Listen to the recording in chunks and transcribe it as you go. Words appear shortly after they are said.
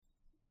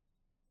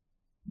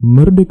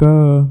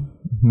Merdeka.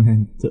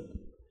 Cuk.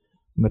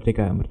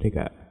 Merdeka,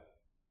 merdeka.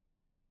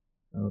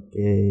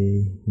 Oke,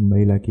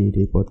 kembali lagi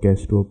di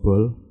podcast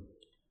Double.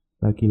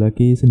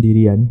 Lagi-lagi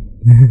sendirian.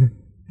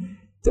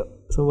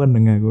 Cuk, sowan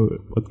nang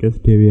aku podcast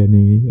dhewean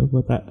iki.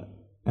 Apa tak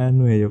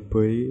ya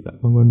boy, tak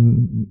bangun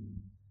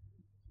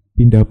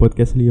pindah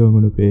podcast liya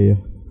ngono bae ya.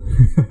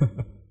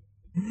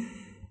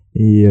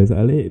 Iya,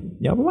 soalnya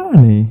ya apa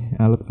nih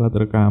alat-alat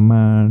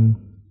rekaman,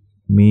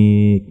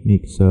 mic,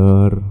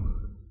 mixer,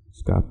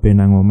 kabeh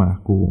nang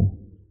omahku.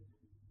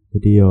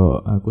 Jadi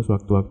yo aku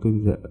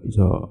sewaktu-waktu bisa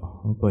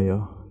apa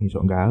ya,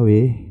 iso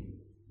gawe.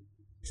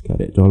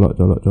 Sekarek colok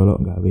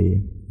gawe.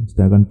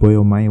 Sedangkan boy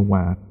omahe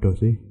waduh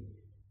sih.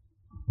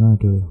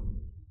 Aduh.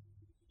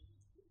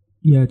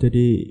 Ya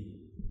jadi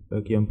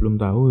bagi yang belum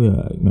tahu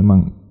ya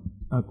memang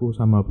aku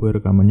sama boy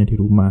rekamannya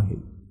di rumah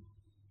gitu.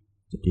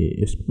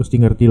 Jadi mesti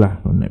ngerti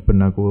lah nek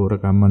ben aku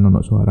rekaman ono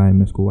suara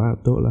MS ku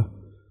watuk lah.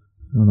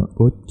 Ono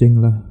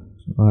kucing lah,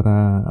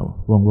 suara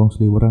wong-wong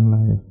sliweran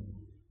lah ya.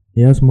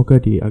 Ya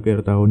semoga di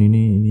akhir tahun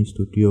ini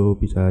studio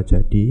bisa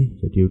jadi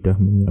udah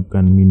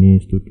menyiapkan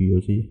mini studio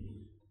sih.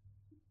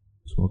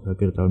 Semoga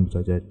akhir tahun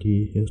bisa jadi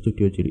ya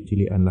studio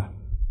cilik-cilikan lah.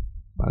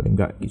 Paling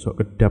gak iso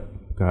kedap,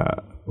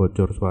 gak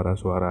bocor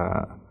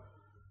suara-suara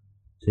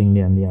sing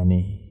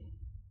lian-liane.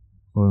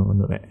 Oh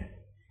rek.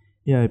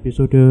 Ya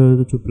episode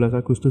 17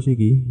 Agustus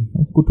iki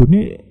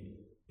kudune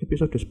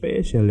episode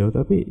spesial ya,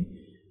 tapi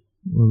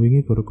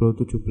wingi gara-gara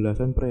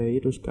 17-an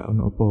prei terus gak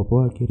ono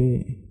apa-apa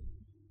akhirnya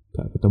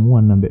gak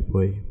ketemuan nambek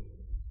boy.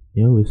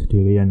 Ya wis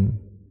dhewean.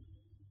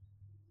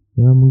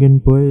 Ya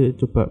mungkin boy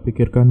coba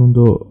pikirkan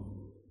untuk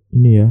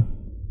ini ya.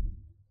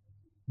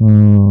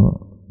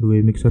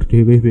 Duwe mixer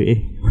dhewe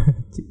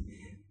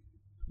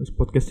Wis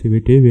podcast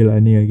dhewe lah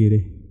ini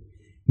akhirnya.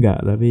 Enggak,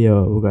 tapi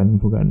ya bukan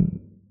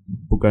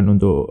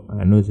untuk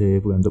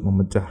bukan untuk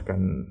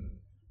memecahkan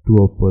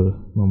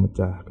duopol,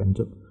 memecahkan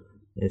cuk.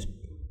 Yes.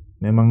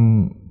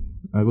 Memang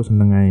aku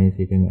seneng aja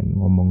sih dengan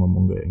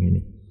ngomong-ngomong kayak gini.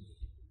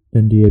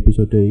 Dan di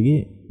episode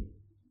ini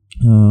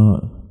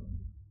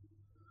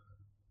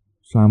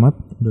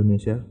selamat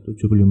Indonesia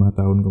 75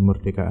 tahun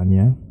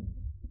kemerdekaannya.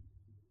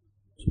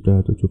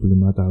 Sudah 75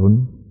 tahun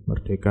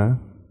merdeka.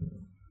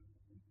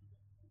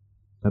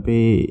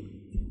 Tapi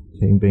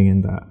saya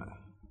pengen tak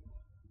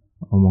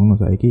ngomong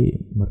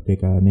saiki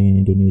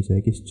merdekaane Indonesia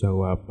iki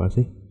sejauh apa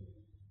sih?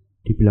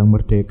 Dibilang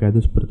merdeka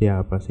itu seperti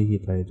apa sih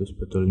kita itu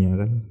sebetulnya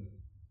kan?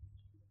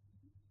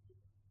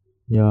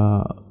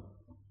 Ya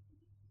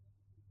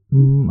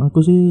aku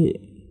sih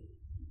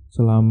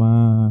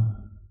selama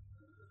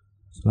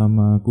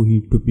aku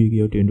hidup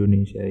iki di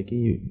Indonesia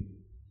iki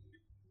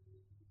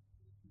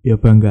ya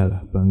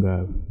bangga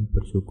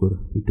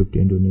bersyukur hidup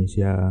di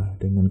Indonesia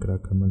dengan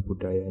keragaman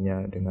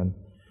budayanya, dengan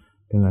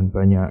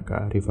banyak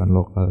kearifan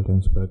lokal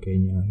dan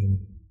sebagainya ini.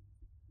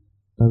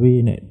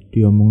 Tapi nek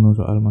diomongno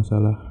soal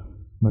masalah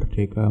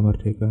merdeka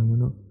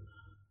ngono,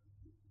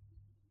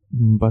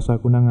 pas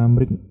aku nang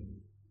Amrik,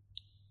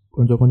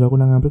 kanca-kancaku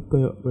nang Amrik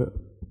koyo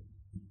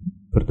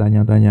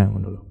bertanya-tanya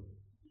ngono lho.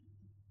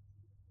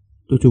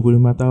 75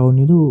 tahun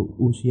itu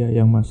usia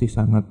yang masih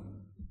sangat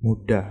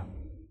muda.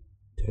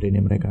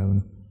 Jarine mereka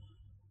ngono.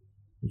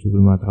 75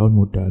 tahun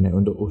muda nek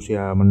untuk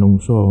usia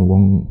menungso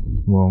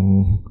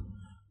wong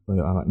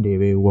kaya awak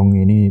dhewe wong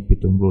ini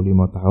 75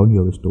 tahun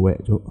ya wis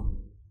tuwek cuk.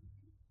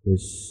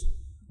 Wis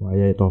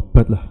wayahe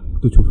tobat lah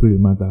 75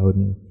 tahun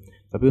ini.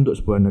 Tapi untuk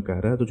sebuah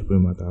negara 75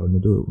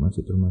 tahun itu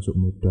masih termasuk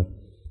muda.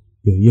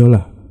 Ya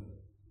iyalah.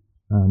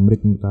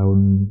 Amrik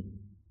tahun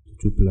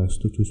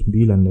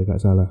 1779 lek gak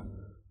salah.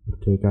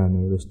 Merdeka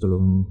nih wis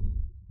 300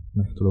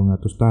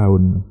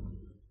 tahun.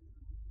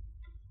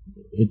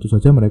 Itu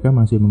saja mereka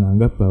masih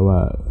menganggap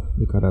bahwa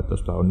 300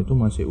 tahun itu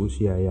masih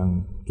usia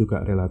yang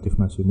juga relatif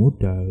masih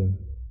muda ya.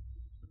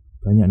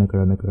 Banyak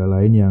negara-negara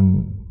lain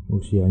yang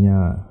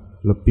usianya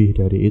lebih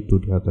dari itu,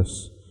 di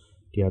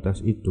atas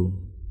itu.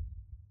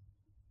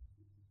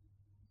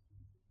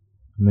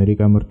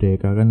 Amerika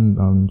merdeka kan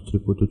tahun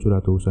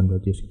 1700-an,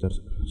 berarti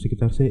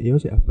sekitar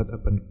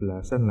abad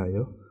belasan lah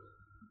ya.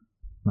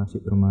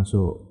 Masih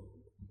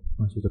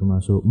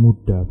termasuk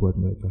muda buat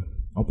mereka.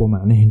 Apa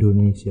maneh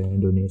Indonesia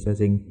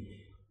sing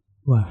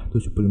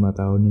 75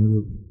 tahun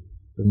itu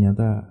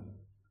ternyata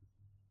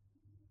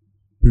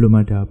belum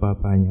ada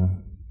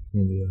apa-apanya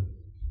gitu ya.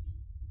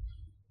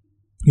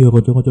 Ya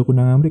kocok-kocokku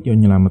nang Amrik ya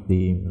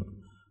nyelameti.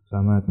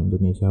 Selamat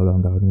Indonesia ulang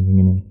tahun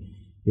ini.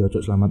 Ya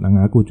cuk selamat nang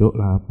aku cuk,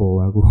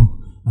 lapo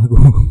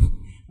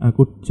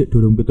aku cek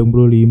durung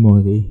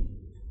 75 sih.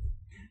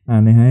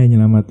 Aneh ae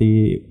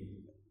nyelamati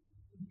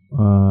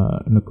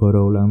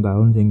negara ulang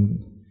tahun sing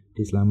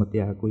dislameti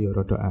aku ya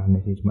rada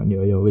aneh sih. Cuma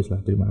ya wis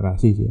lah, terima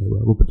kasih sih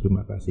aku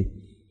berterima kasih.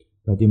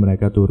 Berarti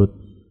mereka turut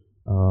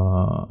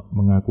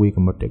mengakui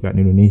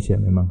kemerdekaan Indonesia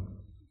memang.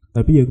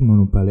 Tapi ya mau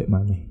balik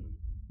maneh.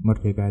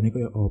 Merdeka ini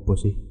kayak apa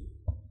sih?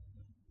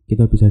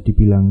 Kita bisa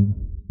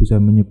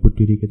menyebut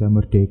diri kita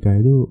merdeka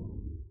itu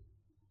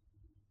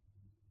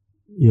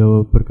ya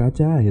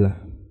berkaca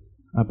lah.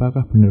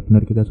 Apakah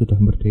benar-benar kita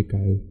sudah merdeka?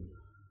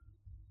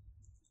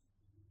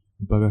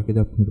 Apakah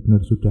kita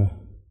benar-benar sudah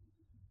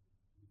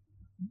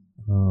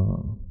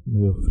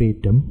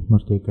freedom,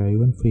 merdeka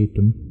itu kan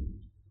freedom.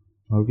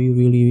 Are we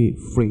really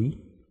free?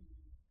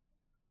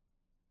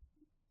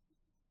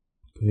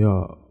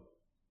 Ya,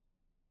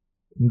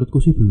 menurutku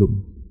sih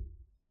belum.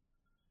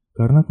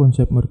 Karena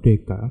konsep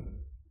merdeka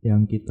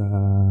yang kita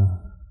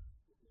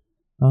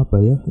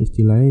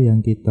istilahnya yang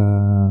kita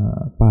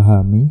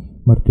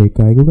pahami,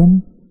 merdeka itu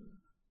kan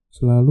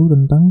selalu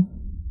tentang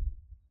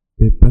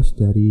bebas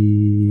dari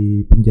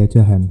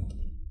penjajahan.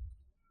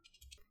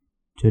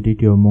 Jadi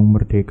diomong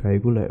merdeka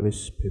itu lek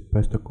wis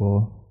bebas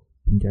teko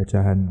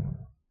penjajahan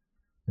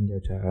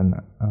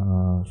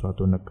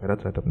suatu negara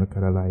terhadap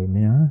negara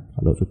lainnya.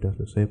 Kalau sudah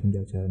selesai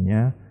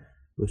penjajahannya,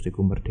 terus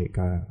iku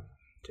merdeka.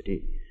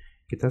 Jadi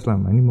kita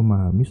selama ini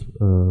memahami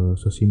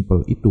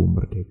sesimpel itu,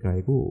 merdeka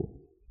itu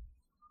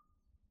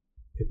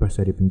bebas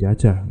dari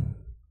penjajah.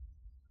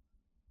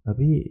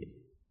 Tapi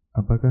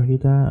apakah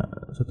kita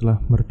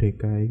setelah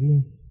merdeka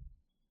ini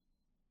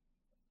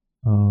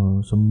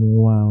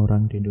semua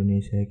orang di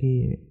Indonesia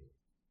ini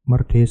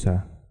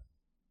merdesa?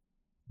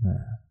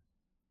 Nah,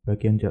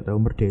 bagi yang tidak tahu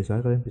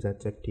merdesa, kalian bisa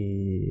cek di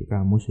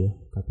kamus ya,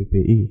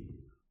 KBBI.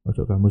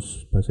 Masuk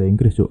kamus bahasa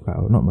Inggris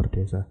juga ono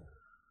merdesa.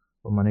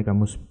 Pemane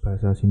kamus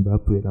bahasa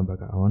Zimbabwe tambah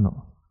gak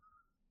ono.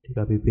 Di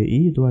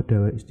KBBI itu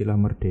ada istilah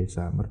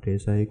merdesa.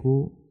 Merdesa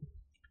itu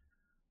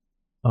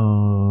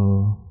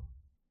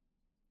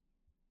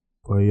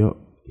koyok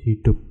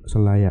hidup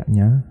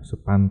selayaknya,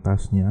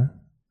 sepantasnya,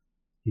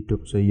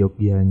 hidup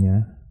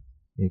seyogyanya.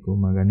 Iku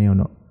makanya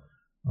ono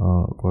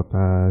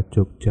kota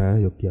Jogja,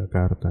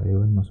 Yogyakarta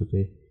itu kan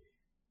maksudnya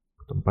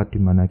tempat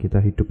di mana kita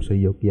hidup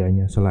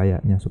seyogyanya,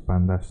 selayaknya,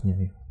 sepantasnya.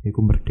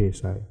 Iku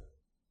merdesa.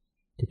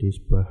 Jadi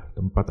sebuah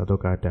tempat atau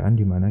keadaan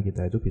di mana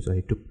kita itu bisa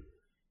hidup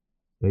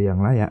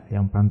yang layak,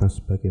 yang pantas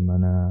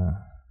bagaimana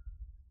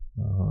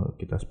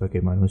kita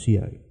sebagai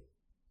manusia.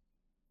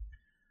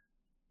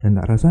 Dan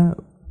tak rasa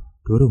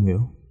dorong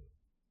ya.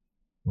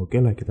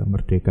 Oke lah kita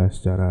merdeka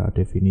secara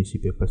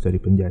definisi bebas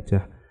dari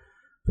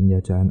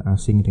penjajahan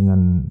asing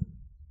dengan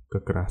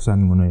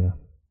kekerasan ngono ya.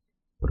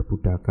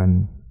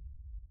 Perbudakan.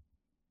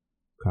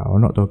 Gak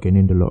ono to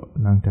kene ndelok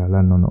nang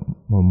dalan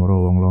ono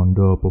momoro wong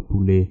londo apa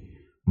bule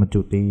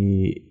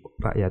mecuti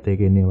rakyat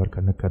kene,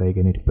 warga negara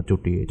kene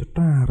dipecuti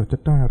cetar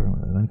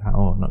kan gak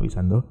ono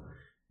wisan to.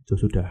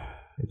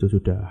 Itu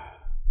sudah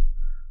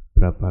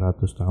berapa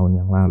ratus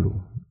tahun yang lalu.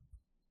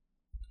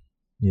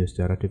 Ya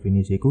secara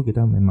definisiku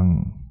kita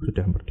memang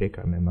sudah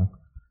merdeka memang.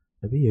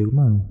 Tapi ya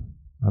gimana?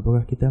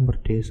 Apakah kita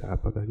merdesa?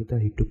 Apakah kita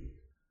hidup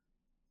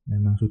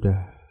memang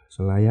sudah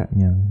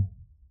selayaknya?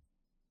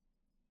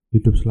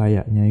 Hidup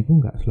selayaknya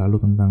itu enggak selalu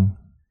tentang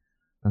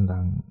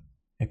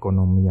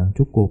ekonomi yang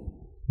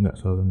cukup. Nggak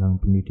selalu tentang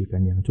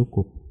pendidikan yang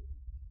cukup,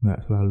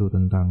 nggak selalu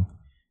tentang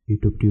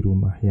hidup di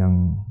rumah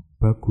yang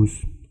bagus,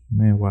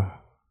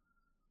 mewah,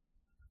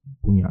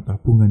 punya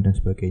tabungan dan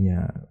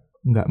sebagainya.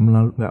 Nggak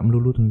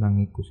melulu tentang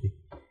itu sih.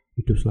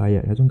 Hidup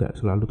selayaknya itu nggak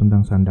selalu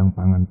tentang sandang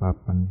pangan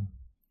papan.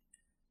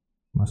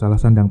 Masalah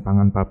sandang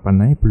pangan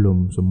papan ini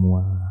belum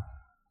semua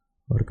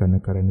warga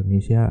negara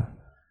Indonesia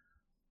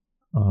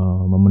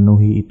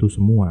memenuhi itu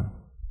semua.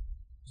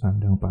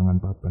 Sandang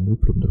pangan papan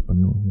itu belum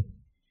terpenuhi.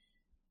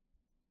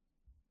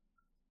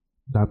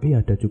 Tapi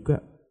ada juga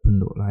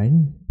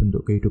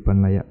bentuk kehidupan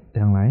layak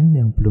yang lain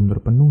yang belum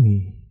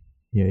terpenuhi,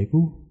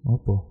 yaitu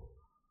apa?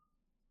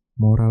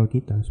 Moral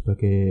kita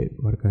sebagai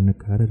warga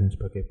negara dan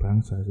sebagai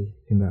bangsa sih.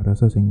 Tidak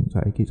rasa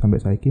sampai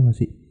saiki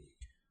masih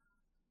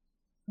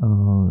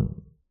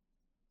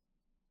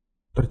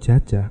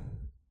terjajah.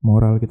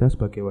 Moral kita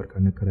sebagai warga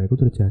negara itu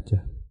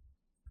terjajah.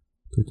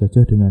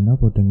 Terjajah dengan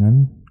apa?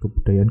 Dengan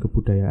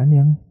kebudayaan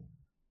yang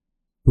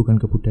bukan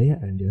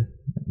kebudayaan ya.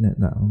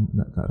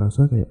 Tak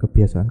rasa kayak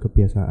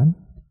kebiasaan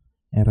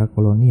era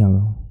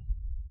kolonial.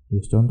 Ya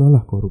contoh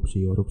lah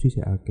korupsi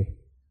saya akeh.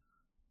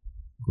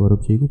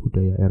 Korupsi itu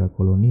budaya era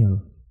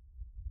kolonial.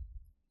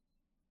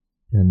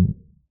 Dan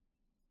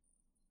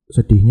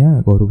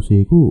sedihnya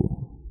korupsi itu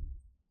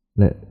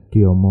lek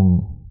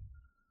diomong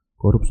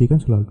korupsi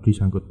kan selalu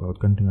disangkut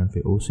pautkan dengan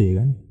VOC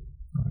kan.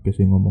 Nah,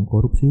 sing ngomong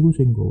korupsi itu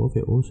sing nggawa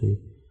VOC.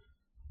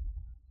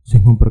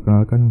 Sing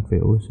memperkenalkan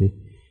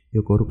VOC. Ya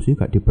korupsi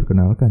gak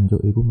diperkenalkan,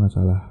 Cuk. Itu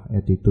masalah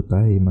attitude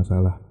aja,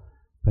 masalah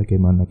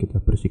bagaimana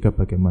kita bersikap,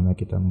 bagaimana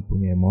kita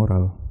mempunyai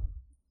moral.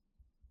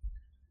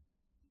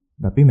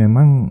 Tapi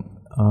memang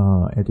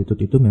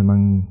attitude itu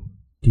memang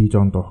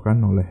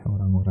dicontohkan oleh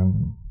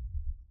orang-orang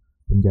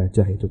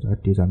penjajah itu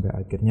tadi sampai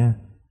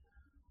akhirnya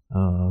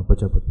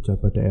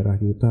pejabat-pejabat daerah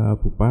kita,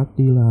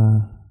 bupati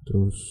lah,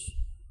 terus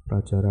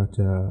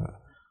raja-raja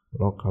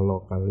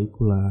lokal-lokal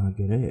itu lah,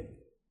 akhirnya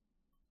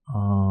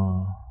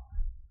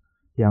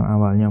yang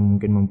awalnya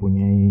mungkin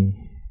mempunyai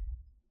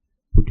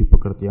budi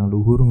pekerti yang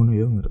luhur ngono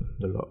ya,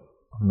 ndelok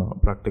ono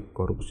praktik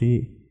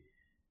korupsi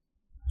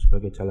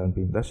sebagai jalan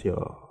pintas ya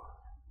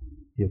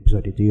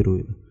bisa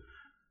ditiru itu.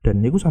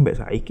 Dan itu sampai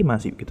saiki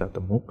masih kita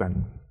temukan.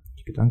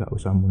 Kita nggak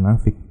usah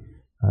munafik.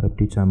 Harap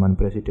di zaman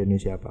presidennya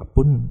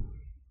siapapun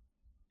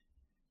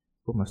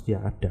itu mesti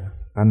ada.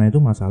 Karena itu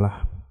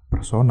masalah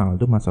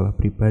personal, itu masalah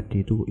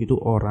pribadi, itu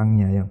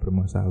orangnya yang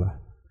bermasalah.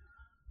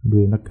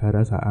 duwe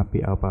negara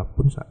apik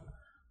apapun,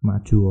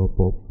 maju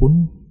apapun,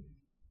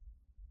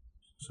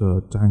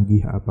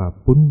 secanggih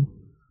apapun,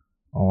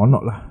 ono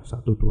lah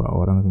satu dua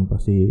orang yang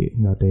pasti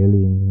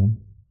ngateli kan.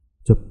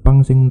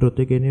 Jepang sing menurut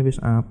kene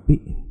wis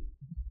apik,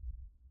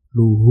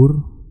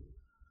 luhur,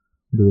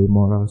 duwe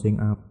moral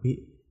sing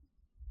apik,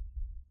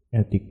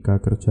 etika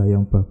kerja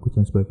yang bagus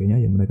dan sebagainya,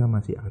 ya mereka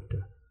masih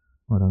ada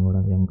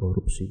orang-orang yang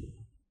korupsi.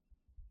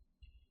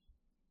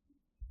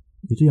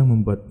 Itu yang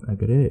membuat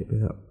akhirnya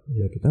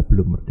ya kita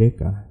belum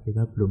merdeka,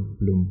 kita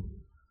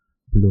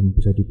belum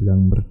bisa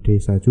dibilang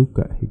merdesa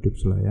juga, hidup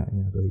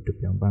selayaknya atau hidup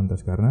yang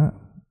pantas, karena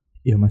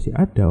ya masih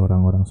ada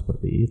orang-orang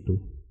seperti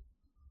itu.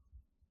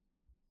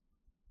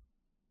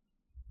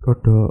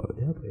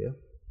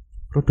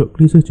 Rodok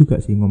klise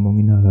juga sih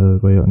ngomongin hal-hal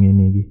kayak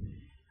ngene iki.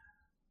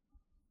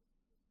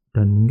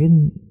 Dan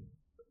mungkin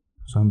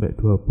sampai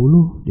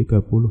 20,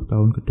 30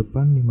 tahun ke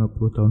depan,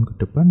 50 tahun ke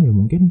depan ya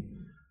mungkin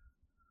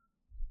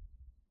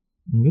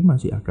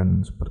masih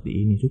akan seperti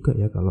ini juga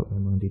ya, kalau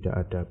memang tidak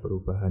ada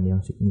perubahan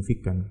yang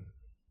signifikan.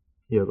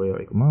 Ya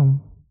kayak mau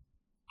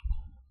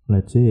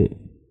let's say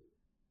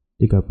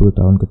 30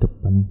 tahun ke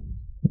depan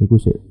itu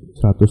sih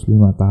 105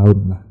 tahun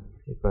lah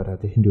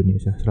ibaratnya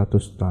Indonesia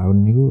 100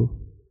 tahun itu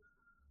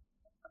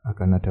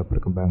akan ada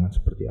perkembangan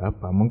seperti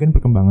apa. Mungkin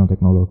perkembangan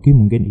teknologi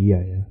mungkin iya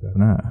ya,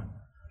 karena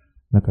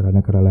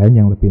negara-negara lain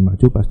yang lebih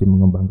maju pasti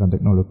mengembangkan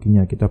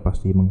teknologinya, kita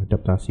pasti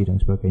mengadaptasi dan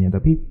sebagainya.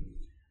 Tapi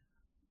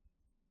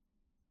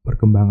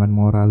perkembangan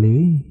moral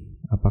ini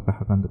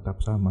apakah akan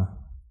tetap sama?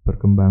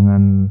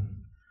 Perkembangan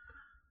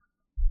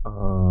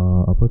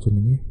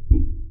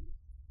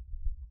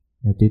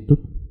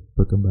attitude,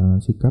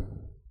 perkembangan sikap,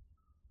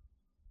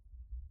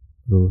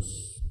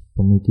 terus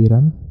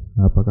pemikiran,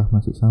 apakah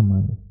masih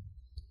sama?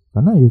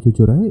 Karena ya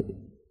jujur aja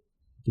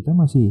kita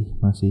masih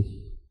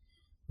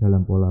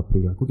dalam pola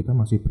perilaku kita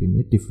masih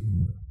primitif.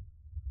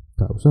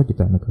 Gak usah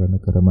kita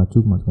negara-negara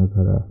maju,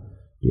 negara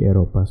di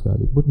Eropa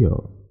sekalipun ya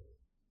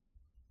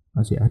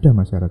masih ada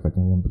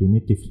masyarakatnya yang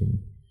primitif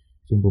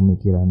sing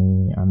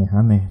pemikirannya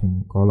aneh-aneh,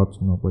 sing kolot,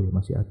 sing apa ya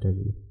masih ada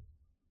gitu,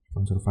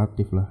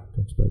 konservatif lah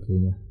dan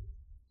sebagainya.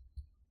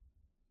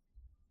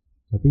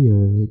 Tapi ya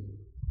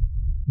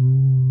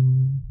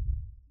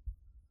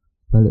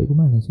balik ke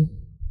mana sih?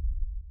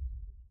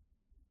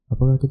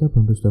 Apakah kita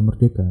belum sudah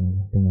merdeka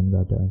dengan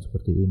keadaan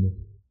seperti ini?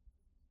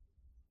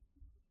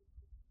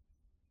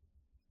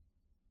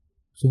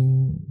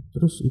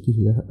 Terus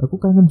iki ya, aku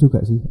kangen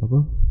juga sih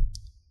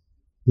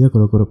ya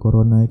kalau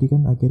corona iki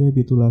kan akhirnya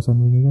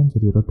pitulasan wingi kan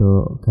jadi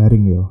rada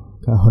garing ya.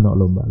 Gak ono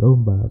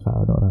lomba-lomba, gak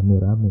ono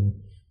rame-rame,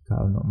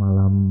 gak ono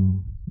malam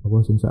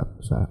sing sak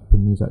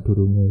bengi sak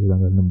durunge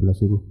tanggal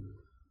 16 iku.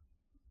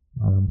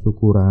 Malam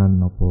syukuran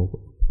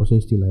apa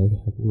sih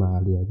istilahnya, aku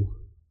lali aku.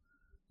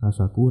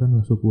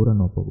 Syukuran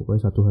apa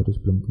pokoknya satu hari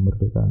sebelum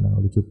kemerdekaan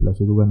tanggal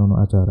 17 itu kan ono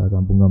acara,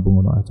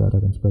 kampung-kampung ono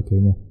acara dan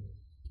sebagainya.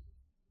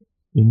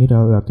 Ini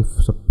relatif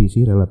sepi.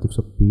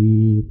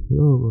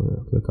 Yo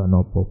gak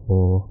ono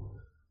apa-apa.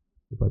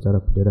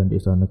 Upacara bendera di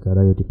Istana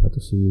Negara ya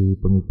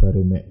dibatasi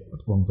pengibaran nek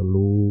wong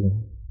telu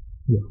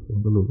kayak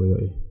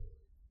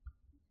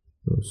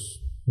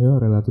terus ya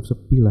relatif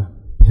sepi lah.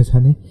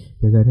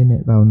 Biasanya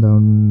nek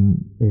tahun-tahun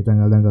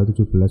tanggal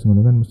 17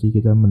 ngono kan mesti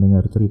kita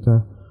mendengar cerita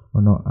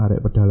ono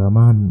arek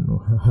pedalaman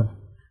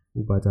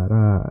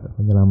upacara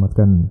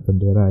menyelamatkan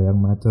bendera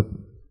yang macet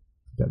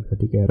tidak bisa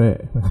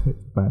dikerek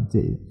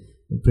pancik.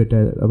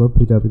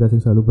 Berita-berita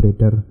yang selalu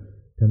beredar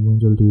dan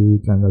muncul di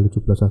tanggal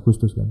 17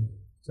 Agustus kan.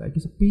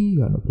 Saiki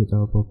sepi gak ono berita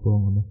apa-apa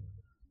ngono.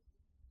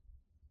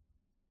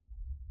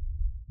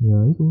 Ya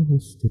itu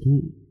terus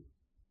jadi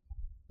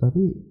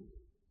tapi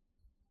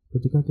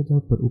ketika kita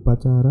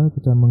berupacara,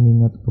 kita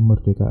mengingat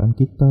kemerdekaan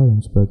kita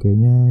dan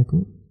sebagainya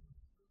itu,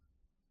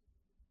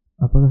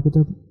 apakah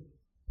kita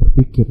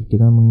berpikir,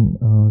 kita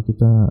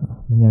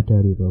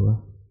menyadari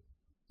bahwa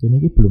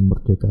ini belum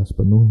merdeka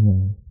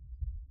sepenuhnya?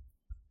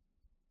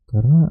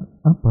 Karena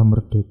apa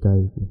merdeka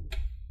itu?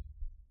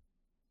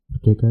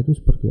 Merdeka itu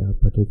seperti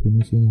apa?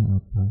 Definisinya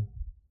apa?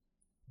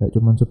 Kayak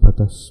cuman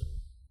sebatas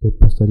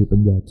bebas dari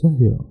penjajah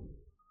ya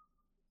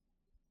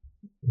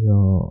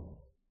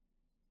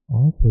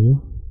apa ya?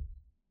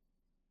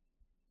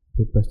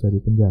 Bebas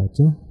dari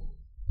penjajah.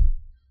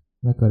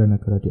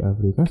 Negara-negara di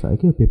Afrika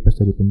saiki bebas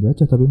dari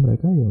penjajah, tapi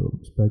mereka ya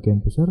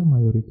sebagian besar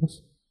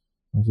mayoritas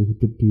masih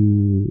hidup di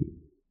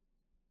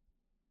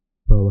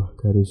bawah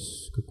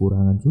garis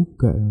kekurangan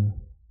juga.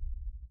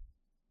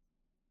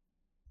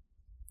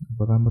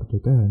 Apakah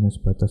merdeka hanya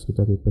sebatas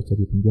kita bebas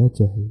dari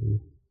penjajah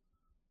gitu?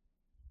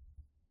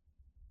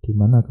 Di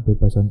mana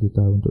kebebasan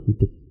kita untuk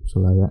hidup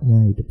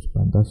selayaknya, hidup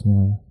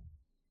sepantasnya,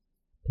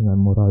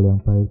 dengan moral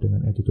yang baik,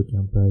 dengan attitude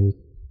yang baik.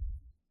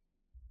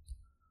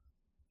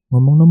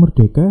 Ngomongno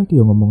merdeka,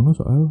 kita ngomongno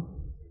soal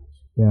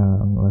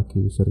yang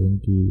lagi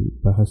sering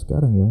dibahas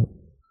sekarang ya,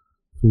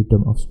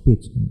 freedom of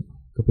speech,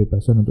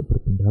 kebebasan untuk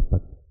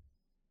berpendapat.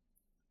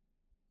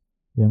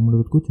 Yang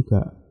menurutku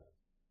juga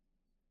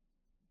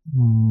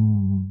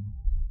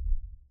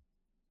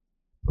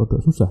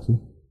rodok susah sih,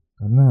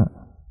 karena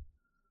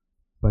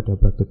pada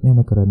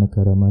praktiknya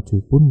negara-negara maju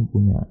pun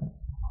punya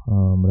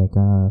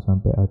mereka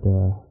sampai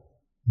ada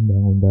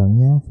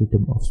undang-undangnya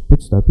freedom of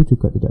speech, tapi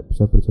juga tidak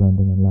bisa berjalan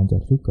dengan lancar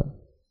juga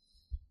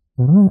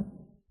karena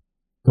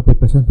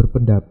kebebasan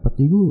berpendapat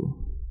itu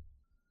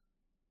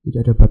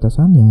tidak ada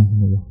batasannya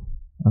gitu loh.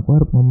 Aku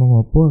harap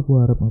ngomong apa, aku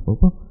harap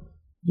apa-apa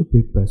itu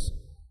bebas,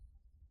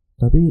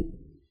 tapi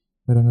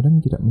kadang-kadang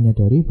tidak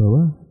menyadari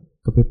bahwa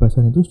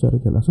kebebasan itu secara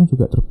tidak langsung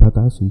juga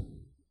terbatasi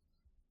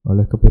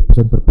oleh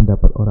kebebasan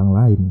berpendapat orang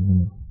lain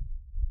gitu.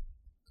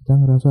 Kita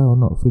ngerasa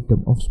ono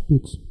freedom of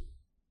speech,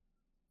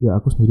 ya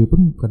aku sendiri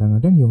pun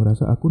kadang-kadang yang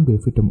ngerasa aku ada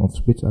freedom of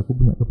speech, aku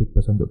punya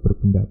kebebasan untuk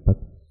berpendapat,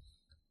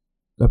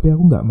 tapi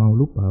aku nggak mau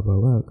lupa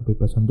bahwa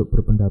kebebasan untuk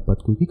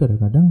berpendapatku ini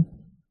kadang-kadang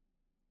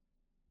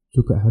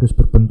juga harus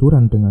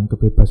berbenturan dengan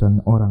kebebasan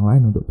orang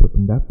lain untuk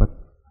berpendapat.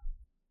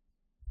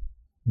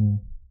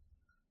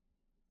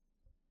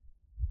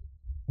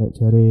 Kayak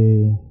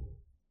cari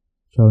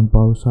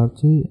Jean-Paul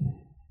Sartre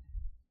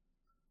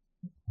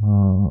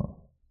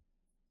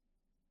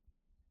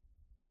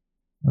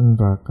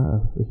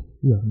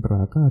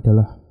neraka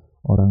adalah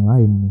orang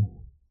lain,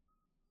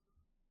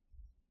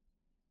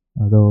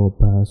 atau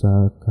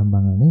bahasa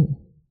gampangannya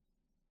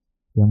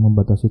yang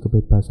membatasi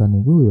kebebasan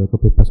itu ya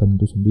kebebasan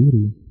itu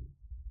sendiri.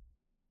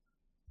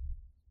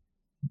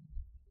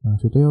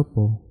 Maksudnya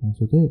apa?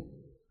 Maksudnya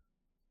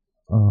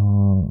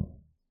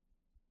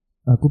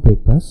aku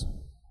bebas,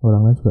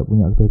 orang lain juga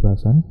punya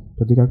kebebasan.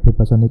 Ketika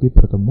kebebasan ini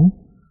bertemu,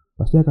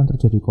 pasti akan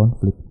terjadi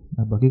konflik.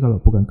 Apalagi kalau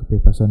bukan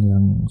kebebasan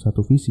yang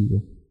satu visi ya.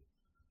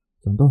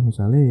 Contoh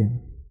misalnya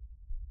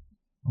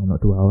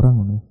ada dua orang,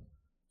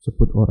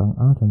 sebut orang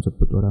A dan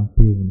sebut orang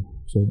B.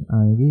 Sing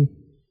A ini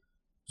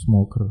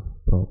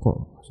smoker,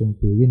 perokok. Sing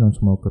B ini non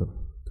smoker,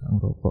 gak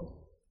ngerokok.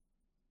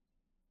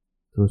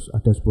 Terus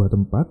ada sebuah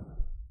tempat,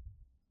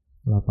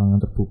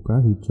 lapangan terbuka,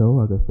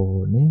 hijau, ada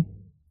pohonnya,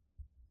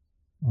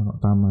 ada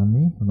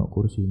tamannya, ada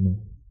kursinya.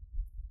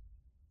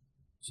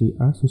 Si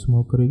A, si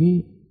smoker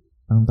ini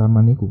nang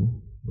taman iku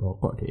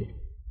rokok deh.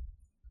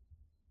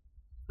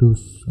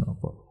 Dus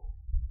rokok.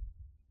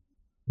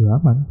 Ya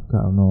aman,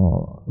 gak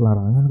ono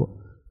larangan kok,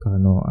 gak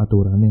ono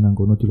aturannya nang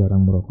kono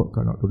dilarang merokok,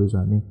 gak ono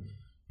tulisannya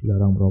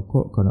dilarang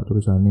merokok, gak ono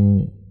tulisannya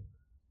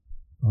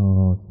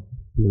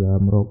bila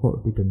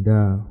merokok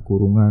didenda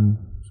kurungan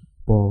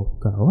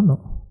gak ono,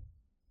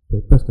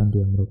 bebas kan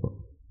dia merokok.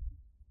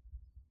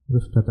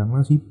 Terus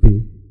datanglah si B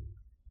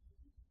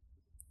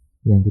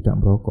yang tidak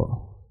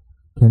merokok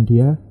dan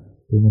dia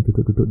ingin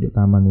duduk-duduk di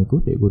taman itu,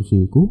 di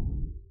kursi itu,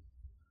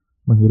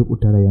 menghirup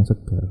udara yang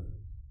segar.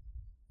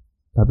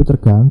 Tapi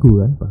terganggu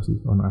kan, pasti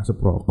ono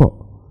asap rokok.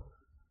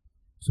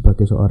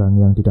 Sebagai seorang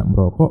yang tidak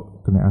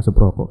merokok, kena asap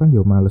rokok kan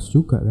ya males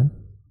juga kan.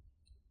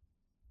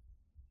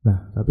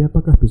 Nah, tapi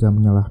apakah bisa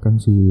menyalahkan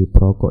si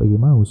perokok ini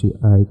mau, si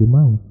A ini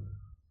mau?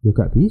 Ya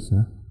gak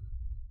bisa.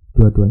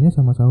 Dua-duanya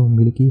sama-sama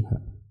memiliki hak,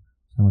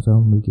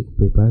 sama-sama memiliki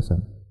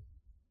kebebasan.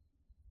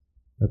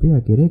 Tapi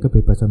akhirnya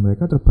kebebasan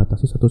mereka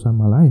terbatasi satu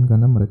sama lain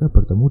karena mereka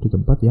bertemu di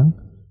tempat yang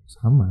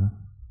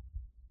sama.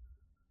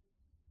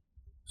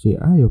 Si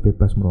A ya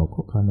bebas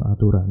merokok karena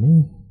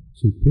aturannya,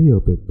 si B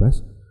ya bebas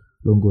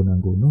lungguh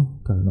nang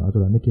kono karena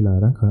aturannya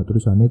dilarang, karena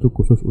tulisannya itu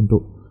khusus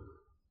untuk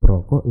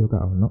perokok ya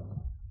gak ono.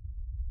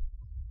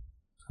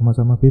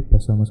 Sama-sama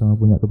bebas, sama-sama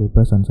punya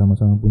kebebasan,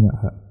 sama-sama punya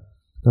hak.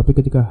 Tapi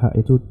ketika hak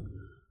itu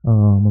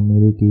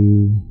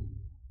memiliki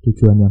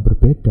tujuan yang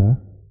berbeda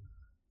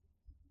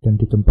dan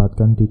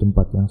ditempatkan di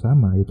tempat yang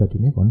sama, ya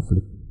tadinya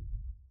konflik.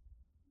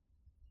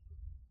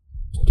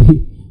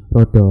 Jadi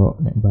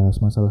rodok nek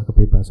bahas masalah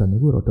kebebasan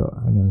itu rodok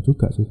angel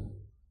juga sih.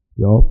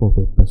 Ya apa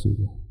bebas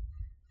itu?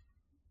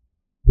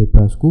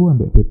 Bebasku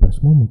ambek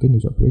bebasmu mungkin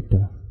iso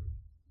beda.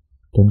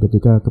 Dan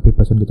ketika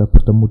kebebasan kita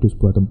bertemu di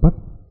sebuah tempat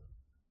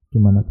di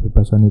mana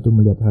kebebasan itu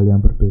melihat hal yang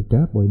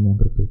berbeda, poin yang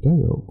berbeda,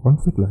 ya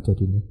konflik lah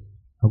jadinya.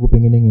 Aku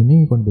pengen yang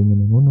ini, kon pengen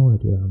yang ngono,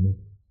 jadi rame.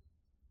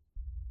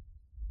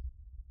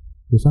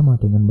 Ya sama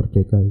dengan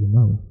merdeka itu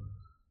mau.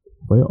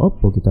 Kayak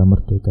apa kita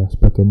merdeka?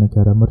 Sebagai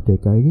negara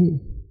merdeka ini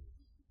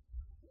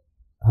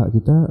hak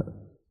kita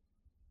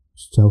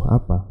sejauh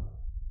apa?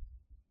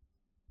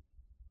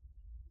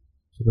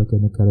 Sebagai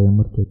negara yang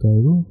merdeka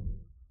itu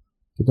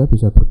kita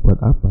bisa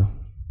berbuat apa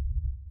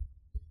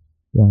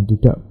yang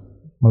tidak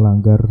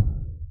melanggar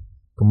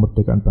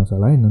kemerdekaan bangsa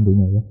lain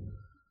tentunya ya.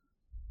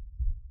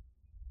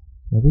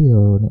 Tapi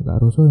ya nek tak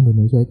rasa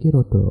Indonesia iki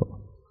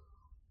rada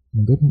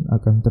mungkin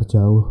akan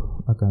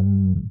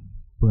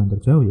bukan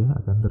terjauh ya,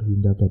 akan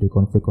terhindar dari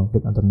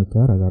konflik-konflik antar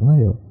negara karena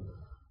ya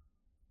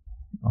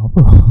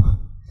apa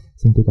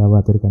sing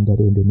dikhawatirkan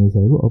dari Indonesia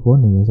itu apa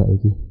nih ya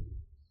saiki.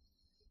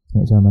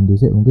 Nek zaman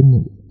dhisik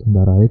mungkin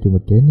tentaranya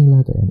dimedeni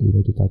lah,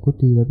 TNI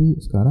ditakuti, tapi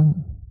sekarang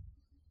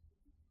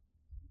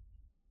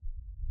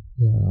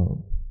ya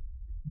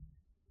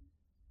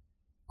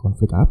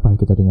konflik apa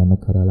kita dengan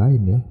negara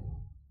lain ya.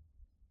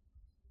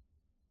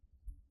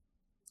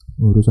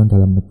 Urusan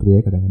dalam negeri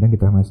ya kadang-kadang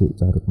kita masih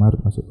carut marut,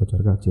 masih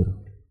kocar kacir.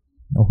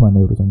 Oh mana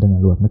urusan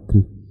dengan luar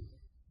negeri,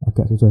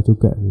 agak susah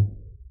juga sih.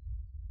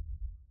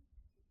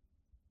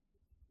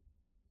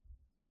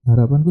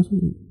 harapanku sih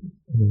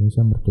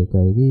Indonesia merdeka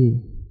ini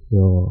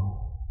yo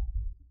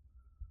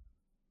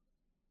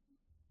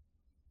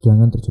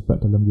jangan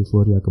terjebak dalam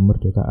euforia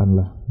kemerdekaan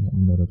lah ya,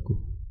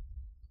 menurutku.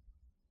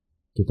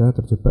 Kita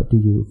terjebak di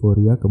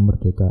euforia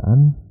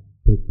kemerdekaan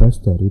bebas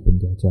dari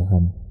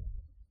penjajahan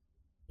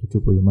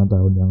 75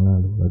 tahun yang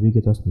lalu, tapi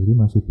kita sendiri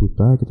masih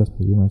buta, kita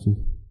sendiri masih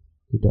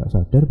tidak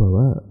sadar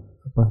bahwa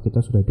apa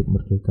kita sudah hidup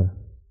merdeka,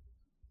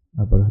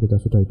 apakah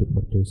kita sudah hidup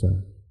merdesa,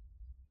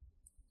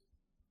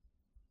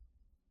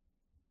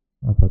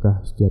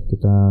 apakah setiap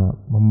kita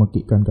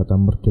memekikkan kata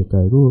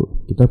merdeka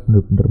itu kita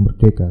benar-benar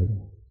merdeka.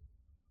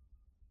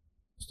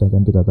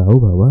 Sedangkan kita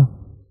tahu bahwa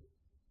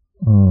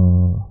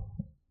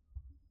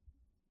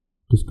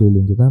di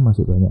sekeliling kita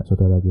masih banyak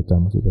saudara kita,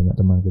 masih banyak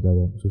teman kita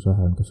yang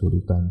kesusahan,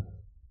 kesulitan.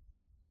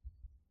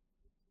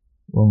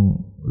 Wong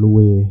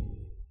luwe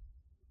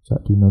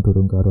sak dino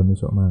durung karon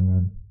isok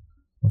mangan.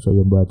 Mosok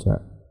yo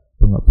baca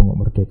bengok-bengok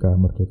merdeka.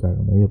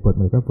 Ya buat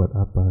mereka buat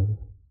apa?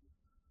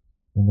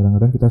 Dan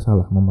kadang-kadang kita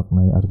salah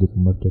memaknai arti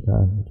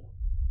kemerdekaan.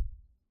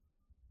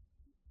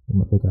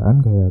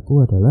 Kemerdekaan kayak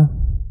aku adalah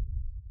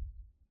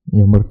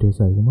ya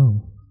merdesa itu mau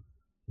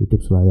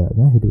hidup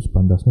selayaknya, hidup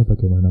sepantasnya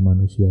bagaimana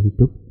manusia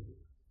hidup,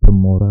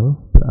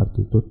 bermoral,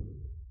 berartitut,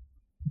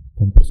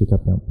 dan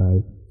bersikap yang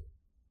baik.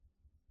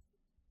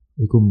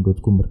 Iku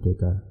menurutku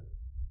merdeka.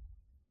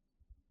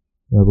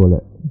 Ya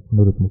boleh,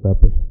 menurutmu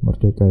kabeh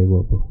merdeka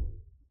iku apa?